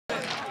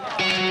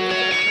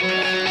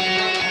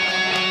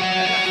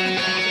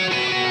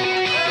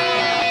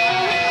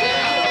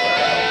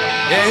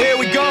Yeah, here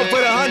we go for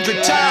the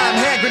 100th time.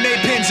 Hand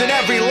grenade pins in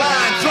every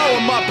line. Throw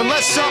them up and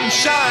let something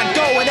shine.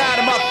 Going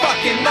out of my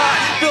fucking mind.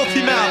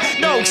 Filthy mouth,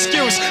 no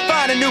excuse.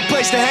 Find a new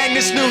place to hang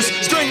this noose.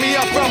 String me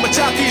up from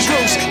atop these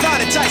roofs.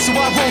 Knot it tight so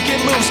I won't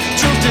get loose.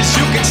 Truth is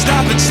you can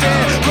stop and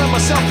stare. Run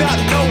myself out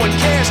and no one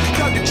cares.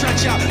 Dug the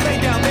trench out,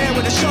 lay down there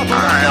with a shovel.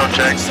 Alright, I'll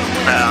check.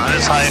 Now,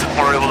 this height,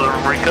 we're able to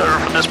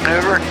recover from this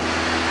maneuver.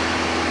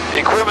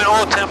 Equipment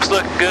oil temp's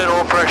looking good.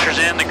 Oil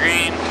pressure's in the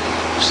green.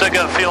 Still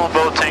got fuel in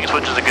both tanks,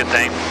 which is a good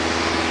thing.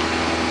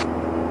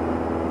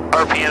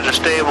 RPMs are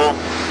stable.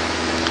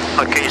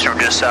 Location, we're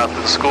just south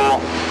of the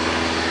school.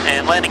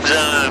 And landing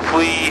zone, if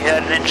we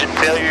had an engine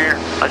failure,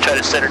 I try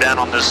to set her down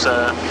on this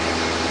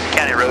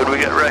county road we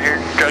got right here,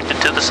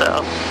 directed to the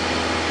south.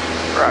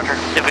 Roger.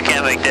 If we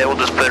can't make that, we'll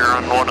just put her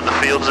on one of the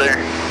fields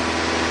there.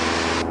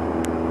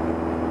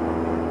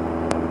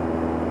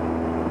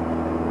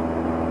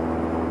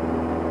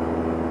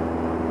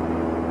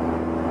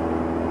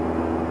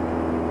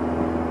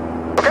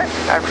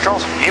 I have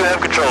controls. You have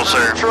controls,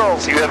 sir.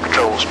 Controls. You have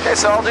controls. Okay,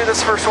 so I'll do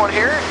this first one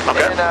here,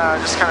 okay, and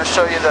just kind of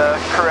show you the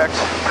correct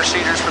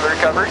procedures for the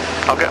recovery.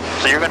 Okay,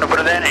 so you're going to put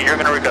it in and you're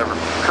going to recover.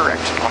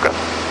 Correct. Okay.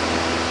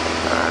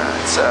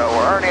 So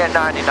we're already at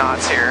 90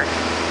 knots here.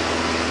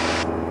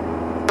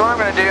 So what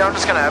I'm going to do, I'm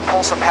just going to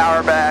pull some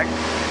power back,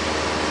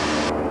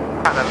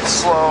 kind of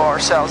slow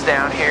ourselves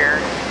down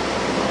here,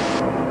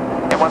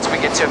 and once we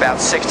get to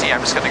about 60, I'm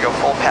just going to go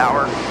full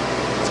power.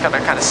 It's going to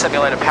kind of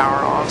simulate a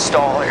power on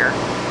stall here.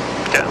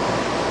 Okay.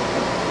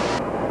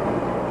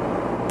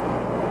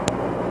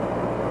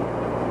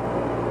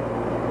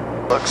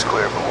 Looks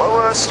clear below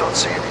us, don't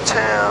see any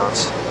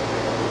towns.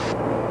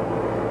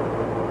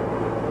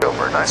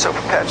 Over a nice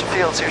open patch of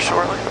fields here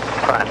shortly.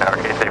 Fine, tower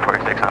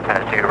K346 on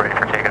patch 2, ready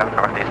for takeoff,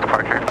 northeast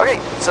departure. Okay,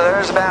 so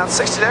there's about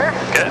 60 there.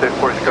 Good.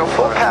 Go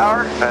full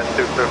power.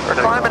 We're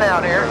climbing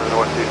out here.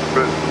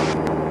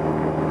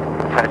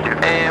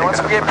 And once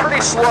we get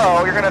pretty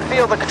slow, you're going to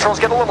feel the controls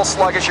get a little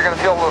sluggish. You're going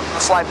to feel the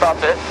slight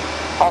bump it.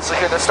 Also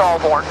hear the stall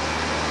horn.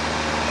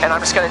 And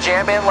I'm just going to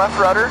jam in left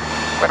rudder.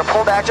 I'm going to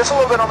pull back just a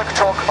little bit on the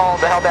control column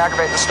to help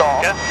aggravate the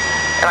stall. Yeah.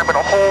 And I'm going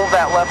to hold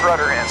that left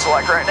rudder in. So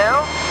like right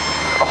now,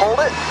 I'm going to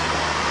hold it.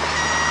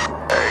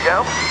 There you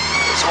go.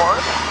 This one.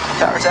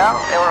 Power's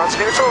out. Ailerons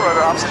neutral.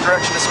 Rudder opposite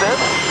direction to spin.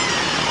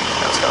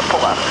 I'm just going to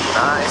pull out.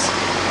 Nice.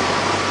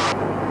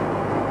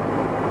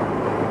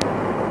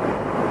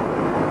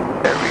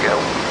 There we go.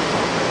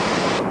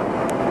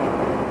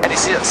 And you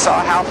saw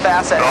how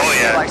fast that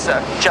likes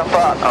to jump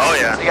up. Oh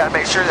yeah. So you got to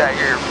make sure that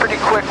you're pretty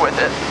quick with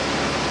it.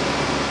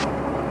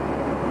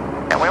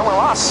 And we only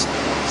lost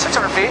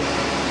 600 feet.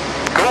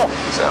 Cool.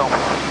 So.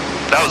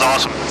 That was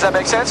awesome. Does that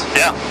make sense?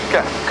 Yeah.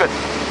 Okay, good.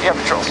 You have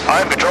controls. I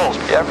have controls.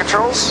 You have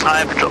controls? I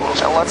have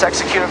controls. And let's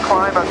execute a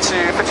climb up to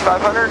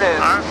 5,500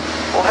 and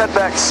we'll head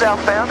back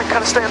southbound and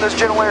kind of stay in this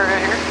general area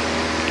here.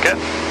 Okay.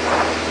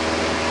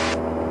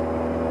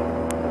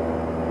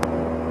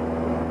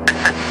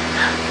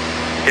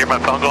 Hear my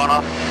phone going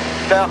off?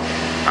 No.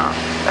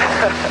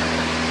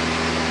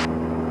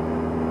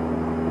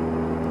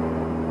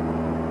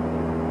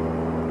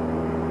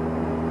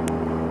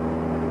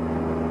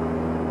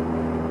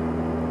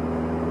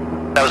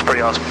 That was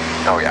pretty awesome.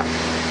 Oh yeah.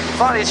 It's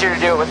a lot easier to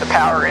do it with the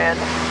power in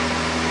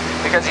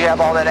because you have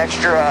all that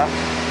extra,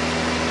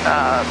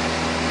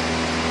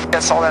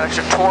 all that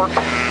extra torque.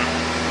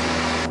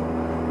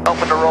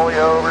 Helping to roll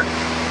you over.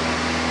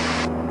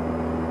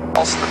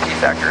 Also the P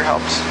factor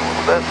helps a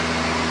little bit.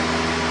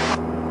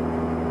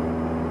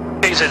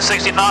 You said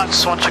 60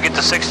 knots. Once we get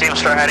to 60, we'll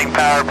start adding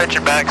power, pitch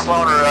it back,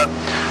 slowing her up.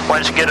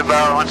 Once you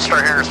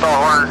start hearing her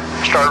stall horn,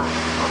 start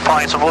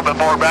applying some little bit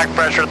more back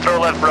pressure, throw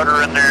left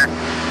rudder in there,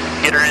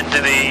 get her into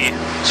the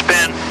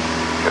spin.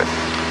 Good.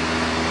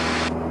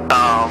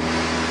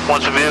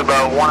 Once we do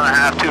about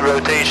 1.5, 2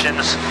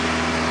 rotations,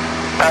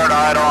 power to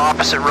idle,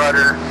 opposite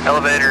rudder,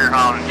 elevator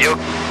on yoke,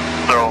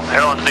 throw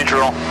ailerons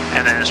neutral,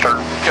 and then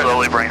start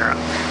slowly bringing her up.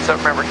 So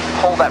remember,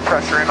 hold that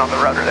pressure in on the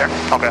rudder there.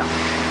 Okay.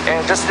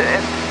 And it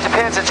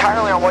depends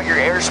entirely on what your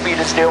airspeed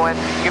is doing.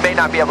 You may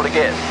not be able to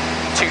get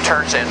 2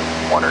 turns in,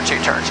 1 or 2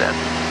 turns in.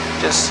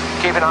 Just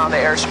keep it on the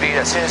airspeed.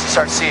 As soon as you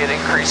start to see it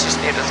increase, you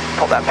just need to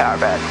pull that power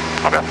back.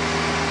 Okay.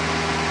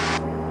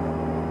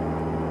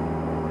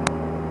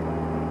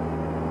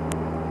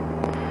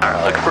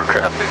 Alright, looking for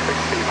traffic.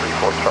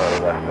 34 Charlie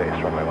left base,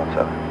 runway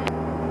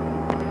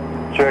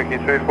 17. Cherokee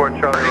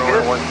 34 Charlie,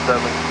 runway 17,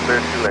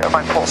 clear to land. I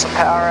might pull some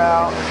power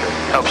out.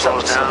 Help slow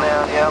us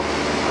down. Yep.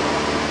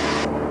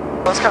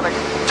 Let's kind of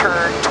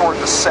turn toward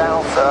the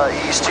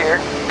southeast here.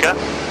 Okay.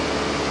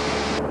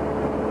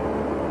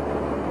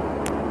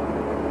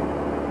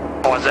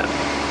 What's that?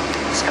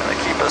 Just kind of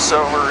keep us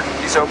over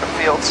these open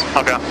fields.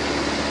 Okay.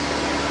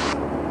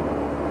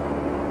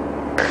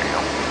 There you go.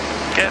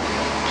 Okay.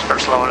 Start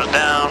slowing us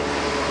down.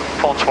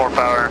 Pulling some more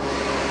power.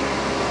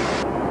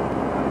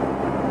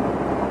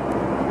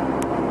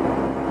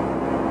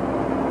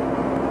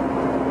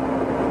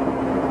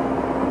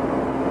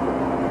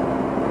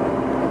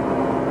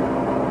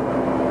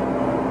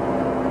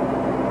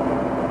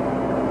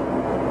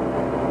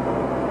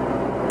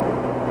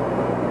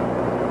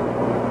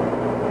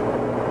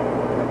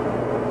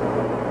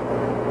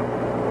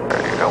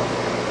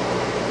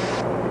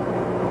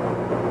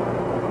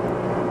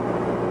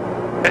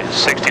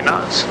 60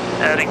 knots,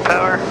 adding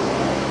power.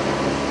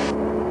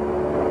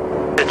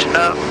 Pitching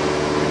up.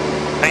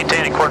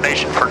 Maintaining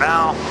coordination for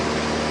now.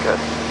 Good.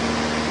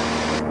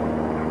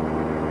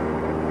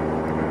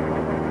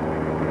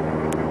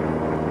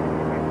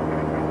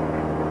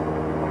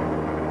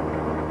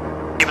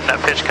 Keeping that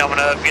pitch coming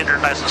up, getting her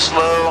nice and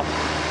slow.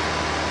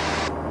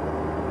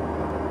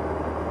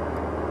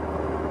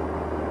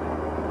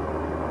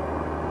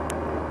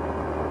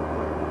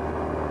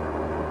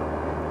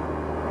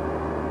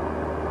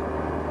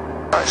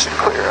 I should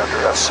clear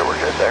under us, so we're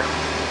good there.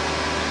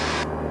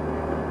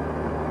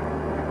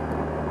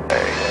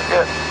 There you go,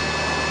 good.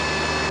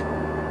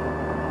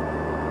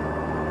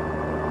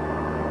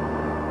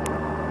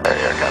 There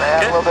you're gonna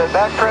add a little bit of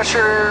back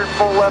pressure,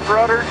 full left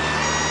rudder.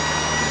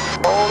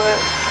 Hold it.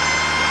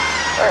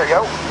 There you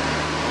go.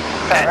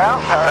 Power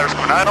out, Power's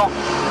coming idle.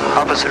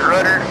 Opposite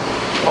rudder.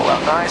 pull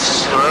out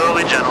nice.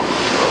 Slowly gentle. A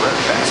little bit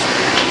faster.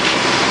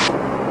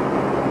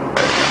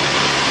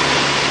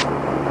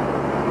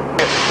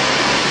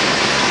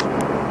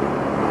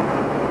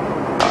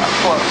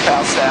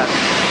 Past that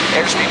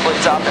airspeed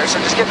bleeds out there, so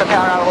just get the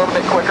power out a little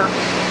bit quicker.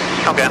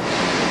 Okay.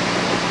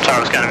 Sorry, I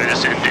was kind of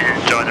just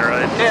enjoying the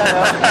ride. Yeah, no,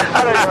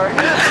 I know you are.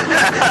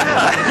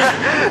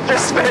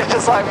 just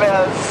like,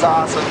 man, this is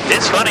awesome.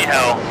 It's funny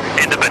how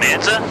in the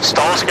Bonanza,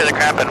 stalls scare the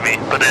crap out of me,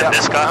 but in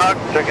this Skyhawk,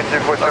 Checking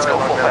 247. Let's go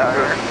full power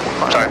here.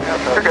 sorry.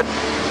 You're good.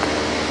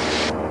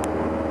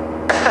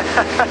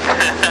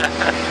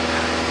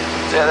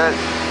 Yeah,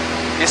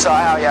 you saw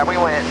how, we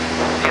went,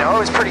 it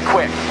was pretty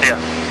quick. Yeah.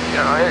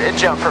 It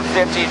jumped from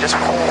 50, just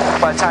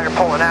by the time you're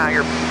pulling out,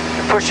 you're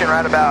pushing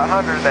right about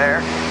 100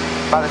 there.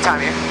 By the time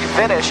you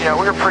finish, we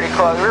were pretty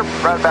close. We were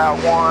right about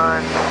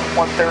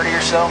 130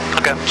 or so.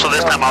 Okay, so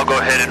this time I'll go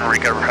ahead and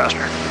recover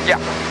faster. Yeah,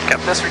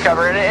 Okay. this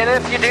recover. And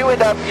if you do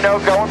end up,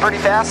 going pretty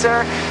fast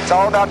there, it's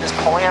all about just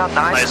pulling out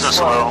nice and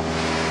slow.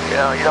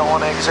 You don't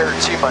want to exert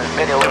too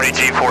many loads. Many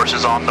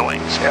G-forces on the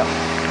wings. Yeah.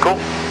 Cool.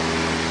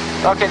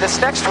 Okay, this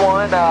next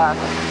one,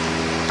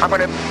 I'm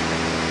going to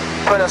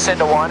put us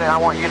into one, and I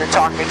want you to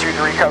talk me through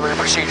the recovery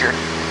procedure.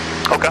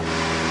 Okay.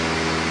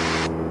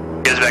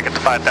 Get us back at the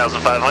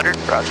 5,500.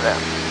 Roger that.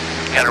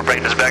 Kind of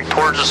bringing us back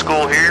towards the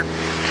school here.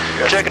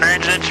 Good. Checking our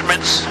engine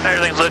instruments.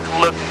 Everything's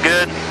looking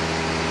good.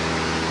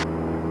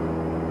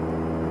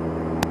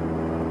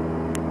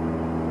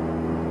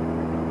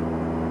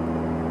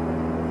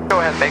 Go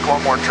ahead and make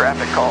one more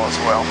traffic call as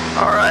well.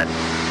 All right.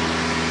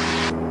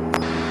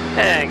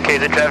 And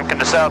KZ traffic in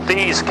the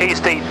southeast,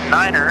 K-State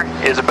 9er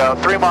is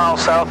about 3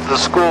 miles south of the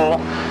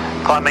school,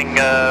 climbing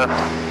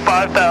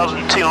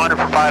 5,200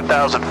 for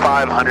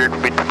 5,500.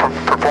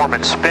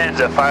 Performance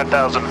spins at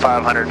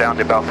 5,500 down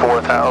to about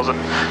 4,000.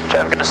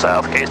 Traffic in the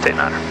south, K-State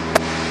 9er.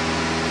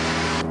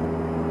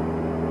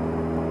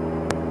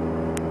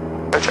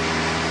 Gotcha.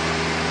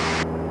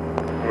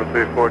 Number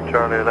 34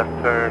 Charlie,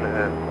 left turn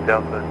at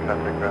Delta,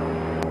 contact ground.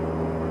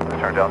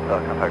 Turn Delta,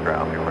 contact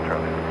ground, 34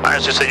 Charlie.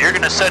 Alright, so you're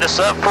going to set us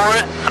up for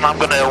it, and I'm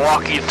going to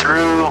walk you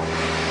through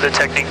the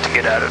technique to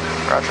get out of it.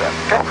 Roger that.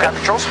 Okay, have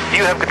controls?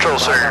 You have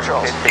control, sir.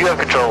 Controls. You have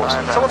controls.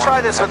 So we'll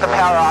try this with the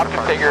power off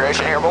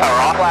configuration here. We'll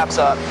Power off? flaps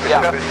up.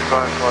 Yeah.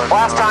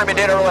 Last time it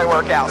didn't really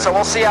work out, so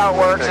we'll see how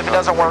it works. If it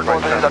doesn't work, we'll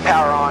do the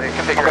power on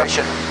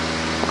configuration.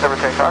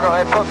 I'll go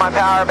ahead and put my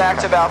power back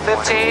to about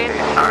 15.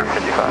 Alright.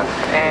 55.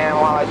 And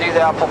while I do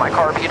that, I'll pull my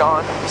carb heat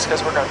on, just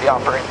because we're going to be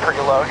operating pretty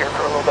low here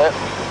for a little bit.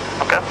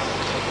 Okay.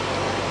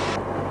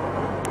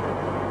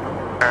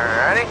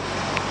 Alrighty.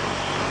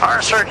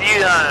 Alright, sir,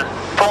 you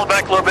pull it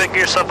back a little bit,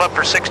 get yourself up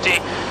for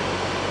 60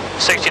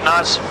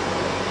 knots.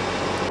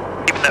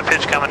 Keeping that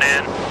pitch coming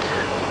in.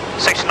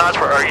 60 knots,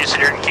 where are you?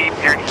 So you're gonna keep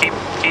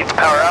the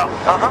power out?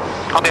 Uh-huh.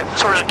 Okay,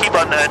 so we're gonna keep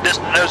on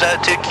this nose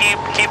attitude,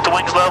 keep the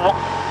wings level.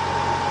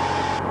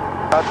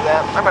 Roger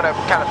that. I'm going to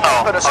kind of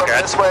put us over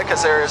this way,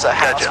 because there is a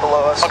house Gotcha.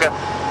 below us. Okay.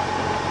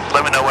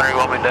 Let me know when you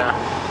want me to.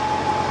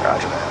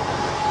 Roger that.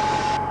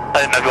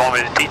 I didn't know if you want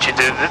me to teach you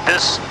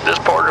this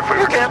part, if we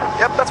You were. can.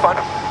 Yep, that's fine.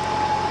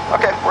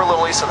 Okay, we're a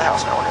little east of the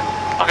house now. We're good.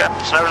 Okay,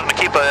 so now we're gonna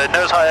keep a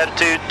nose high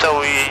attitude until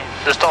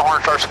the stall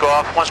horn starts to go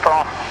off. Once the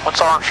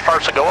horn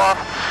starts to go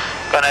off,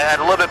 gonna add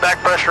a little bit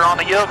back pressure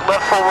on the yoke,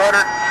 left full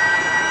rudder.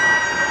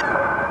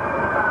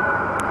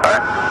 All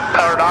right,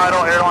 power to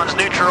idle, airline's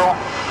neutral,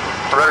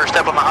 rudder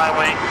step on the high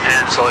wing,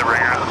 and slowly bring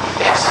her up.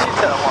 Yes, you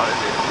don't want to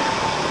do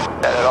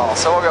that at all.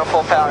 So we'll go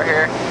full power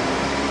here,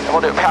 and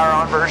we'll do a power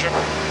on version.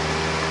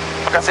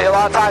 Okay, see, a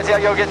lot of times,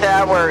 you'll get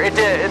that where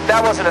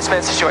that wasn't a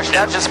spin situation.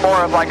 That's just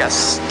more of like a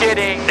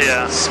skidding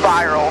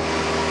spiral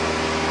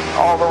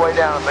all the way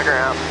down to the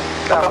ground.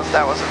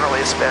 That wasn't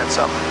really a spin,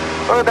 so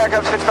we'll go back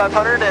up to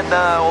 5,500 and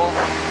we'll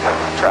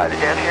try it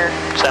again here.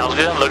 Sounds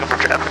good, looking for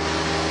traffic.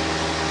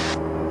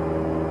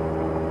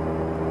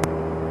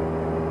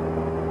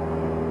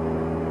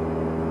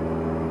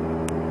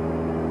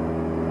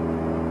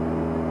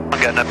 I've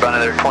got enough by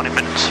another 20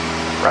 minutes.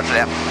 Roger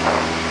that.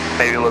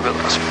 Maybe a little bit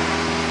less.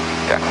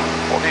 Okay,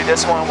 we'll do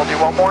this one, we'll do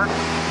one more.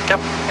 Yep.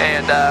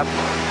 And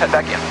head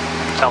back in.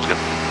 Sounds good.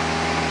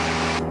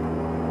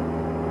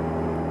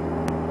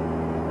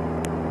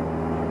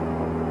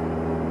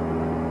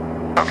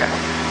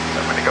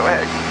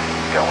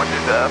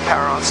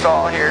 power on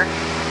stall here.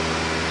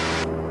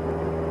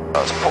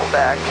 I'll just pull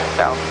back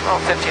about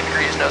 15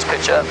 degrees nose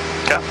pitch up.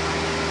 Okay.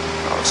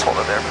 I'll just hold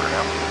it there for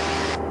now.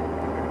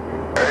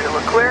 Ready to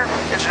look clear.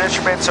 Engine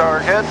instruments are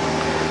good.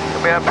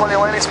 We have plenty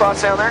of landing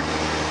spots down there.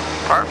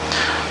 All right.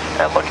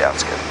 And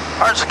lookout's good.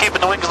 All right, so keeping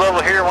the wings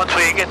level here. Once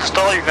we get to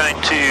stall, you're going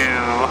to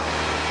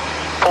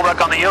pull back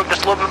on the yoke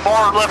just a little bit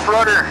more, left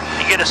rudder,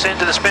 and get us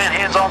into the span.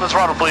 Hands on the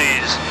throttle,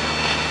 please.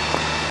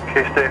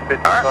 Okay, stay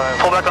 55. All right,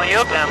 pull back on the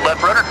yoke and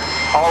left rudder.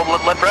 All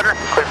left rudder.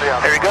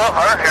 There you go.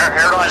 All right,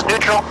 aerodynamic is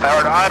neutral.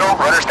 Power to idle.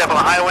 Rudder step on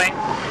the high wing.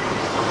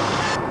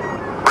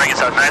 Bring it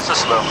out nice and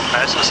slow.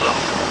 Nice and slow.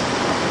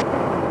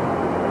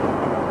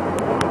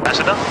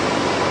 Nice enough.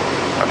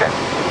 Okay.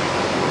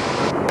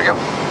 There you go.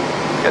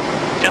 Good.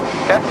 Yep.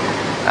 Okay.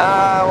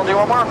 We'll do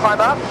one more,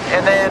 climb up,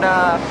 and then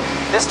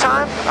this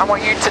time I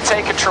want you to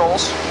take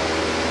controls.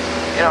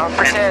 You know,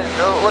 pretend,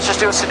 let's just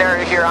do a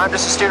scenario here. I'm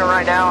just a student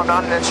right now, I'm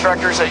not an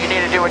instructor, so you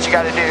need to do what you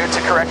got to do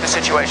to correct the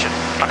situation.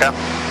 Okay.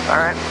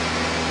 Alright,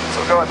 so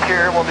we'll go up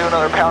here, we'll do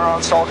another power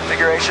on stall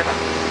configuration.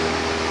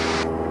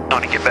 I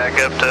want to get back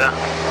up to,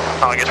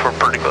 I guess we're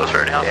pretty close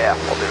right now. Yeah,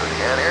 we'll do it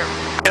again here.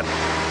 Yep.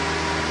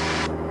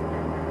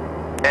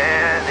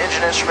 And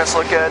engine instruments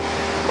look good.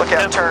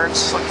 Lookout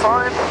turns look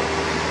fine.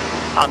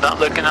 I'm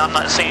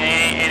not seeing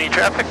any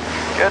traffic.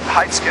 Good,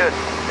 height's good.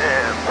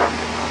 And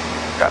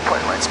got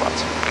plenty of lane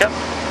spots. Okay.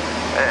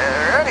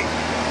 Alrighty.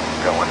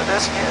 Go into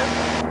this again.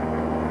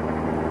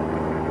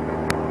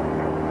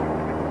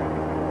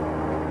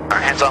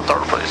 Alright, hands on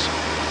throttle, please.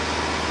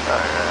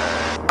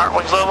 Alright,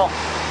 wings level.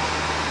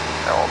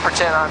 And we'll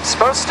pretend I'm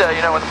supposed to,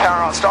 you know, with the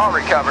power on stall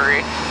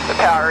recovery, the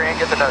power in,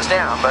 get the nose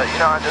down. But, you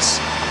know, I'm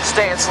just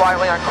staying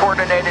slightly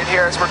uncoordinated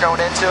here as we're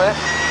going into it.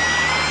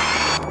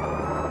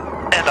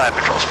 And dive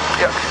controls.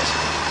 Yep.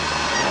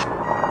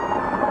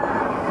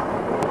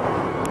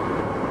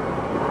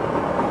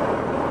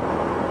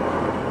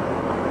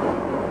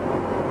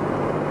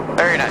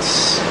 Very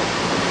nice.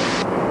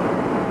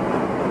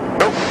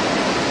 Nope.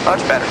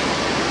 Much better.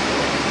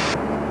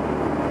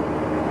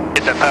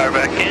 Get that power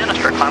back in and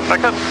start climbing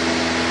back up.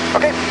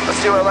 Okay,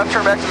 let's do a left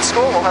turn back to the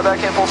school. We'll head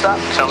back in full stop.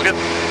 Sounds good.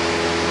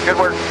 Good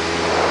work.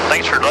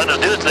 Thanks for letting us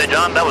do this today,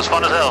 John. That was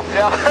fun as hell.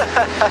 Yeah.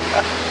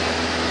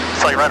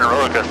 It's like riding a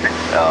roller coaster.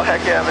 Oh,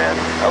 heck yeah, man.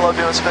 I love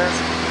doing spins.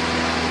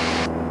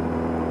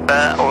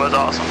 That was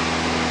awesome.